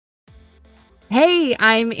Hey,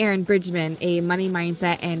 I'm Erin Bridgman, a money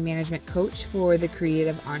mindset and management coach for the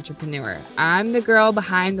creative entrepreneur. I'm the girl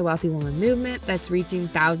behind the Wealthy Woman movement that's reaching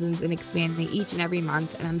thousands and expanding each and every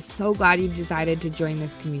month, and I'm so glad you've decided to join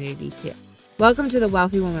this community too. Welcome to the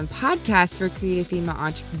Wealthy Woman podcast for creative female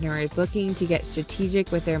entrepreneurs looking to get strategic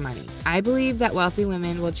with their money. I believe that wealthy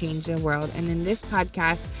women will change the world, and in this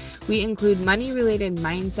podcast, we include money-related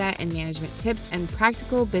mindset and management tips and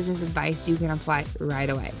practical business advice you can apply right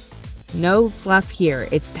away. No fluff here.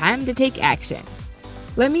 It's time to take action.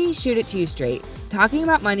 Let me shoot it to you straight. Talking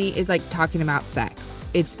about money is like talking about sex.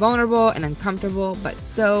 It's vulnerable and uncomfortable, but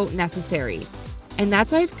so necessary. And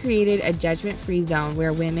that's why I've created a judgment-free zone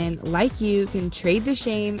where women like you can trade the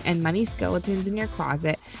shame and money skeletons in your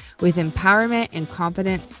closet with empowerment and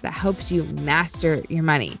confidence that helps you master your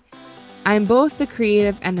money. I'm both the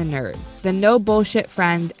creative and the nerd, the no bullshit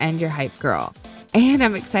friend and your hype girl. And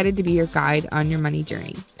I'm excited to be your guide on your money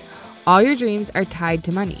journey. All your dreams are tied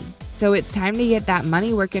to money, so it's time to get that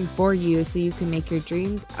money working for you so you can make your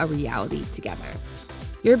dreams a reality together.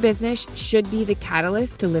 Your business should be the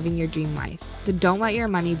catalyst to living your dream life, so don't let your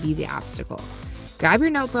money be the obstacle. Grab your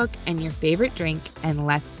notebook and your favorite drink, and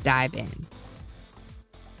let's dive in.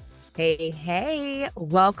 Hey,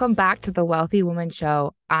 welcome back to the Wealthy Woman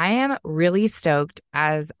Show. I am really stoked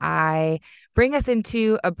as I bring us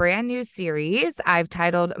into a brand new series I've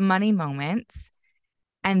titled Money Moments.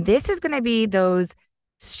 And this is going to be those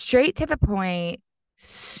straight to the point,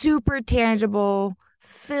 super tangible,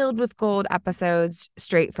 filled with gold episodes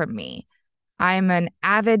straight from me. I'm an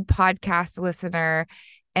avid podcast listener,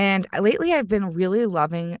 and lately I've been really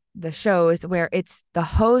loving the shows where it's the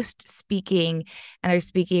host speaking and they're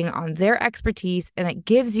speaking on their expertise, and it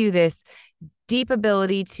gives you this deep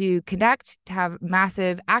ability to connect, to have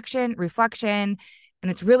massive action, reflection,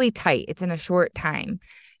 and it's really tight. It's in a short time.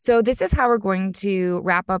 So this is how we're going to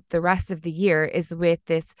wrap up the rest of the year, is with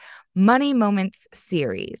this Money Moments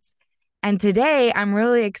series. And today I'm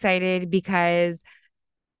really excited because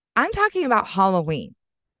I'm talking about Halloween.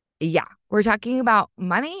 Yeah, we're talking about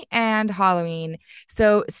money and Halloween.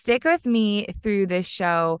 So stick with me through this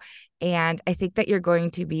show, and I think that you're going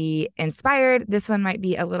to be inspired. This one might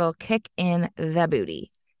be a little kick in the booty.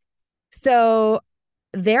 So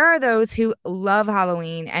there are those who love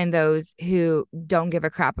Halloween and those who don't give a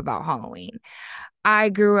crap about Halloween. I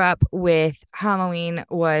grew up with Halloween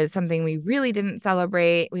was something we really didn't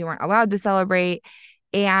celebrate. We weren't allowed to celebrate.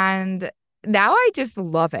 And now I just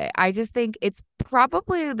love it. I just think it's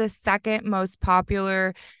probably the second most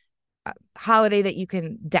popular holiday that you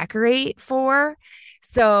can decorate for.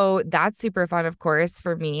 So that's super fun, of course,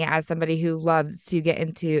 for me as somebody who loves to get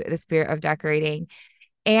into the spirit of decorating.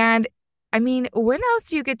 And I mean, when else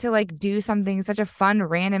do you get to do something, such a fun,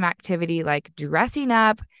 random activity like dressing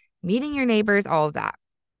up, meeting your neighbors, all of that?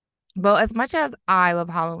 Well, as much as I love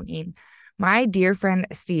Halloween, my dear friend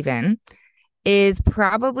Steven is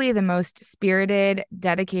probably the most spirited,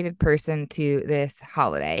 dedicated person to this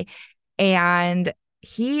holiday. And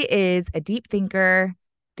he is a deep thinker,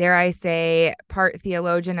 dare I say, part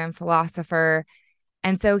theologian and philosopher.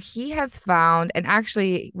 And so he has found and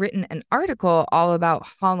actually written an article all about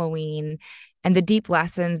Halloween and the deep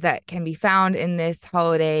lessons that can be found in this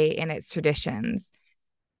holiday and its traditions.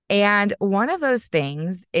 And one of those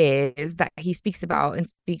things is that he speaks about and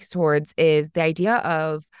speaks towards is the idea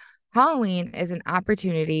of Halloween is an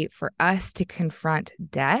opportunity for us to confront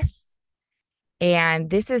death. And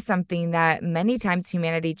this is something that many times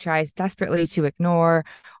humanity tries desperately to ignore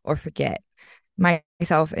or forget,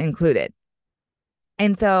 myself included.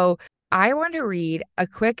 And so I want to read a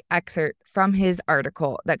quick excerpt from his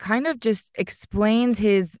article that kind of just explains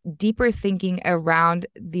his deeper thinking around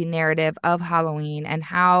the narrative of Halloween and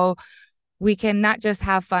how we can not just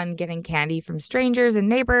have fun getting candy from strangers and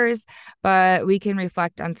neighbors, but we can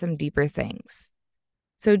reflect on some deeper things.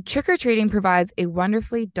 So trick-or-treating provides a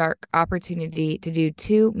wonderfully dark opportunity to do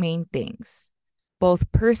two main things,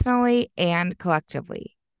 both personally and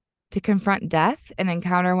collectively: to confront death and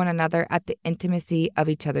encounter one another at the intimacy of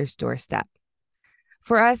each other's doorstep.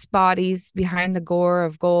 For us, bodies behind the gore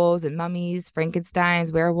of ghouls and mummies,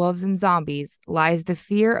 Frankensteins, werewolves, and zombies lies the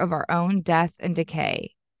fear of our own death and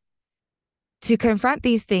decay. To confront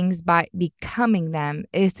these things by becoming them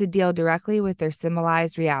is to deal directly with their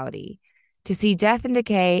symbolized reality, to see death and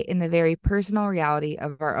decay in the very personal reality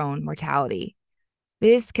of our own mortality.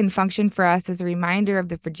 This can function for us as a reminder of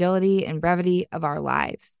the fragility and brevity of our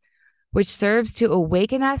lives, which serves to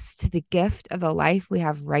awaken us to the gift of the life we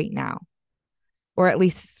have right now, or at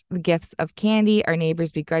least the gifts of candy our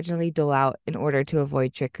neighbors begrudgingly dole out in order to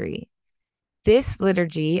avoid trickery. This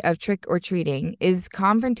liturgy of trick or treating is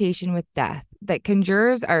confrontation with death that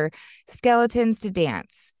conjures our skeletons to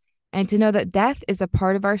dance. And to know that death is a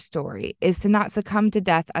part of our story is to not succumb to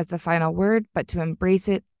death as the final word, but to embrace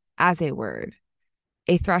it as a word,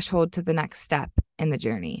 a threshold to the next step in the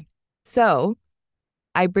journey. So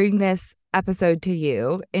I bring this episode to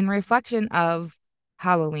you in reflection of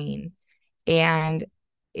Halloween and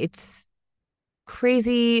its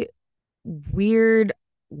crazy, weird,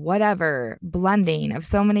 whatever blending of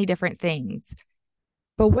so many different things.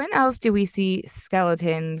 But when else do we see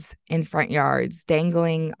skeletons in front yards,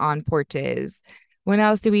 dangling on porches? When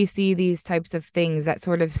else do we see these types of things that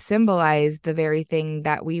sort of symbolize the very thing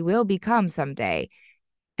that we will become someday?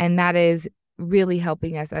 And that is really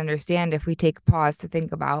helping us understand, if we take a pause to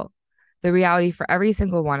think about the reality for every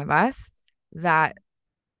single one of us, that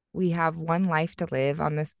we have one life to live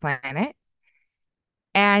on this planet.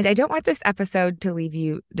 And I don't want this episode to leave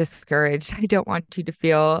you discouraged. I don't want you to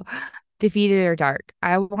feel defeated or dark.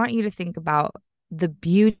 I want you to think about the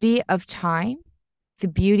beauty of time, the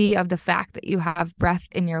beauty of the fact that you have breath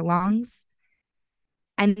in your lungs,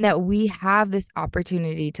 and that we have this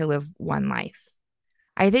opportunity to live one life.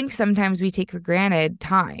 I think sometimes we take for granted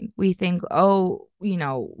time. We think, oh, we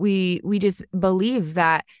just believe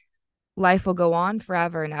that life will go on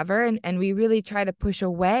forever and ever. And we really try to push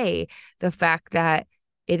away the fact that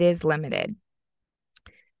it is limited.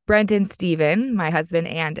 Brent and Steven, my husband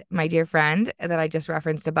and my dear friend that I just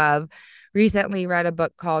referenced above, recently read a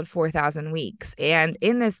book called 4,000 Weeks. And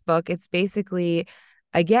in this book, it's basically,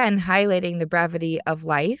 again, highlighting the brevity of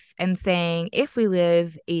life and saying if we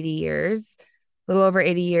live 80 years, a little over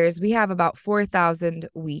 80 years, we have about 4,000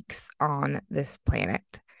 weeks on this planet.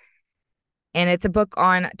 And it's a book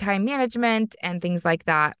on time management and things like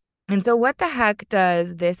that. And so what the heck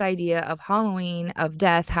does this idea of Halloween, of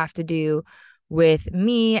death, have to do with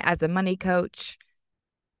me as a money coach?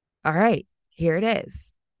 All right, here it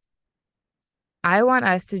is. I want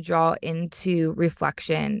us to draw into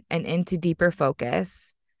reflection and into deeper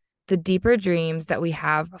focus the deeper dreams that we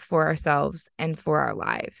have for ourselves and for our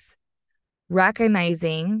lives,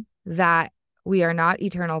 recognizing that we are not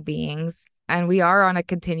eternal beings and we are on a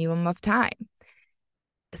continuum of time.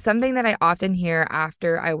 Something that I often hear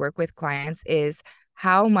after I work with clients is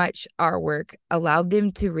how much our work allowed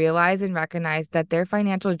them to realize and recognize that their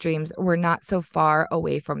financial dreams were not so far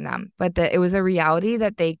away from them, but that it was a reality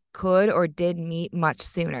that they could or did meet much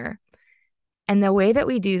sooner. And the way that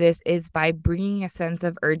we do this is by bringing a sense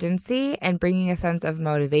of urgency and bringing a sense of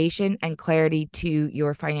motivation and clarity to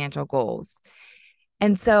your financial goals.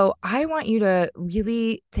 And so I want you to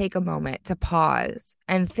really take a moment to pause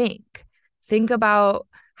and think about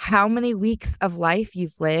how many weeks of life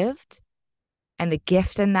you've lived and the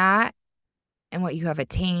gift in that and what you have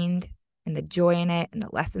attained and the joy in it and the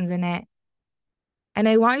lessons in it. And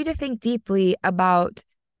I want you to think deeply about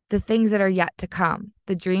the things that are yet to come,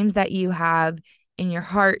 the dreams that you have in your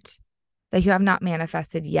heart that you have not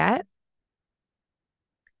manifested yet.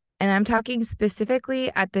 And I'm talking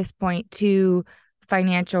specifically at this point to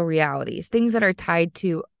financial realities, things that are tied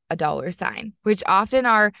to a dollar sign, which often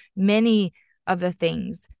are many of the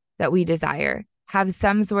things that we desire, have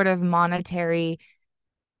some sort of monetary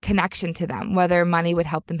connection to them, whether money would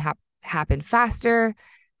help them happen faster,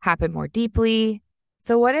 happen more deeply.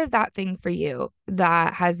 So what is that thing for you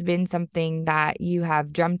that has been something that you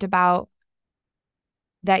have dreamt about,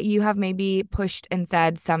 that you have maybe pushed and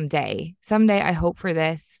said, someday I hope for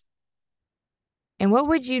this? And what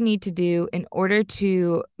would you need to do in order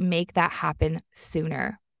to make that happen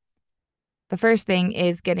sooner? The first thing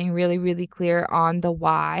is getting really, really clear on the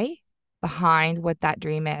why behind what that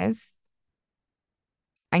dream is,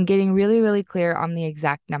 and getting really, really clear on the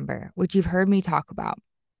exact number, which you've heard me talk about.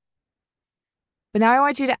 But now I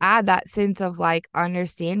want you to add that sense of like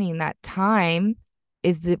understanding that time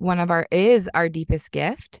is our deepest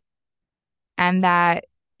gift, and that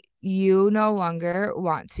you no longer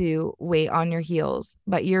want to wait on your heels,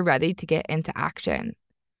 but you're ready to get into action.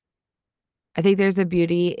 I think there's a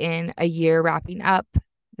beauty in a year wrapping up,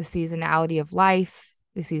 the seasonality of life,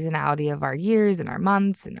 the seasonality of our years and our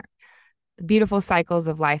months, and the beautiful cycles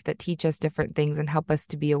of life that teach us different things and help us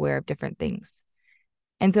to be aware of different things.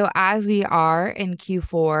 And so as we are in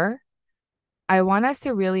Q4, I want us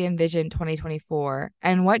to really envision 2024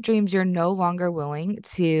 and what dreams you're no longer willing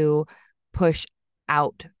to push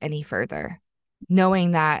out any further,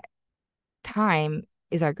 knowing that time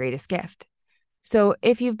is our greatest gift. So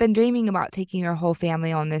if you've been dreaming about taking your whole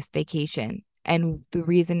family on this vacation, and the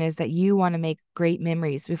reason is that you want to make great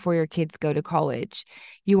memories before your kids go to college,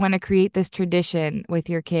 you want to create this tradition with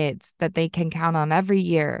your kids that they can count on every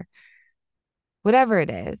year, whatever it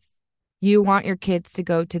is, you want your kids to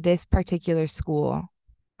go to this particular school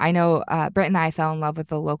I know Brent and I fell in love with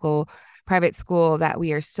the local private school that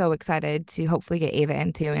we are so excited to hopefully get Ava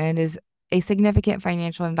into. And it is a significant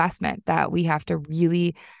financial investment that we have to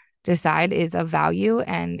really decide is of value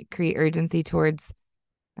and create urgency towards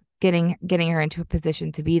getting her into a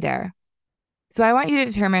position to be there. So I want you to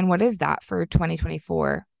determine, what is that for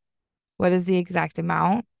 2024? What is the exact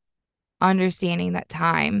amount? Understanding that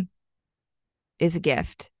time is a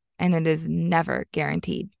gift and it is never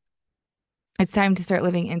guaranteed. It's time to start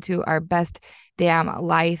living into our best damn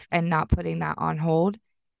life and not putting that on hold.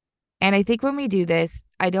 And I think when we do this,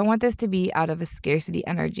 I don't want this to be out of a scarcity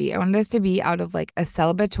energy. I want this to be out of like a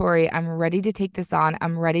celebratory, I'm ready to take this on.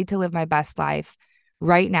 I'm ready to live my best life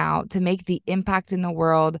right now, to make the impact in the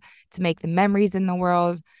world, to make the memories in the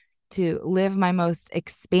world, to live my most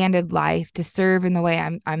expanded life, to serve in the way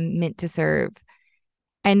I'm meant to serve.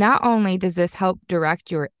 And not only does this help direct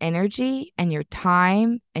your energy and your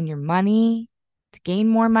time and your money to gain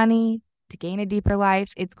more money, to gain a deeper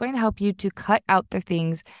life, it's going to help you to cut out the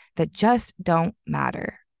things that just don't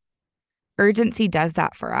matter. Urgency does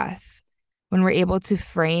that for us. When we're able to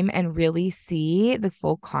frame and really see the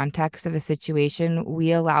full context of a situation,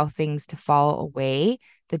 we allow things to fall away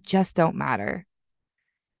that just don't matter.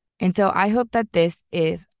 And so I hope that this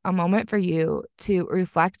is a moment for you to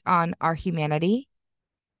reflect on our humanity,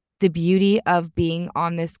 the beauty of being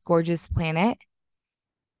on this gorgeous planet,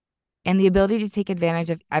 and the ability to take advantage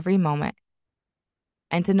of every moment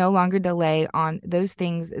and to no longer delay on those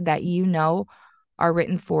things that you know are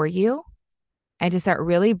written for you, and to start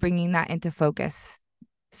really bringing that into focus.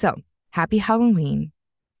 So, happy Halloween.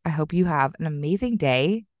 I hope you have an amazing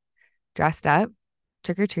day dressed up,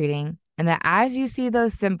 trick-or-treating, and that as you see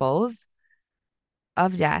those symbols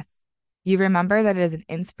of death, you remember that it is an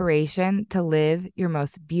inspiration to live your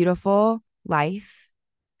most beautiful life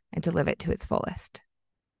and to live it to its fullest.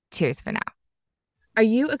 Cheers for now. Are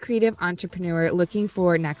you a creative entrepreneur looking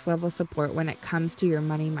for next level support when it comes to your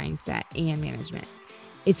money mindset and management?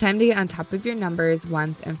 It's time to get on top of your numbers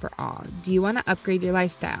once and for all. Do you want to upgrade your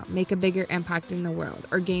lifestyle, make a bigger impact in the world,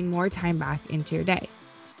 or gain more time back into your day?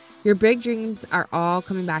 Your big dreams are all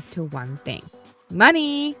coming back to one thing: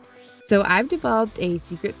 money. So I've developed a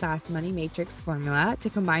secret sauce money matrix formula to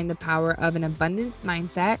combine the power of an abundance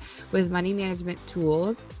mindset with money management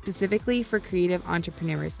tools specifically for creative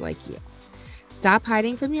entrepreneurs like you. Stop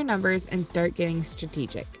hiding from your numbers and start getting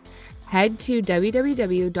strategic. Head to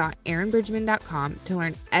www.erinbridgman.com to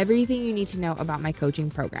learn everything you need to know about my coaching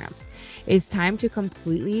programs. It's time to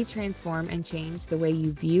completely transform and change the way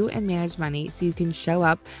you view and manage money so you can show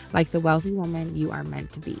up like the wealthy woman you are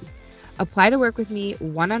meant to be. Apply to work with me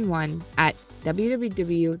one-on-one at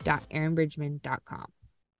www.erinbridgman.com.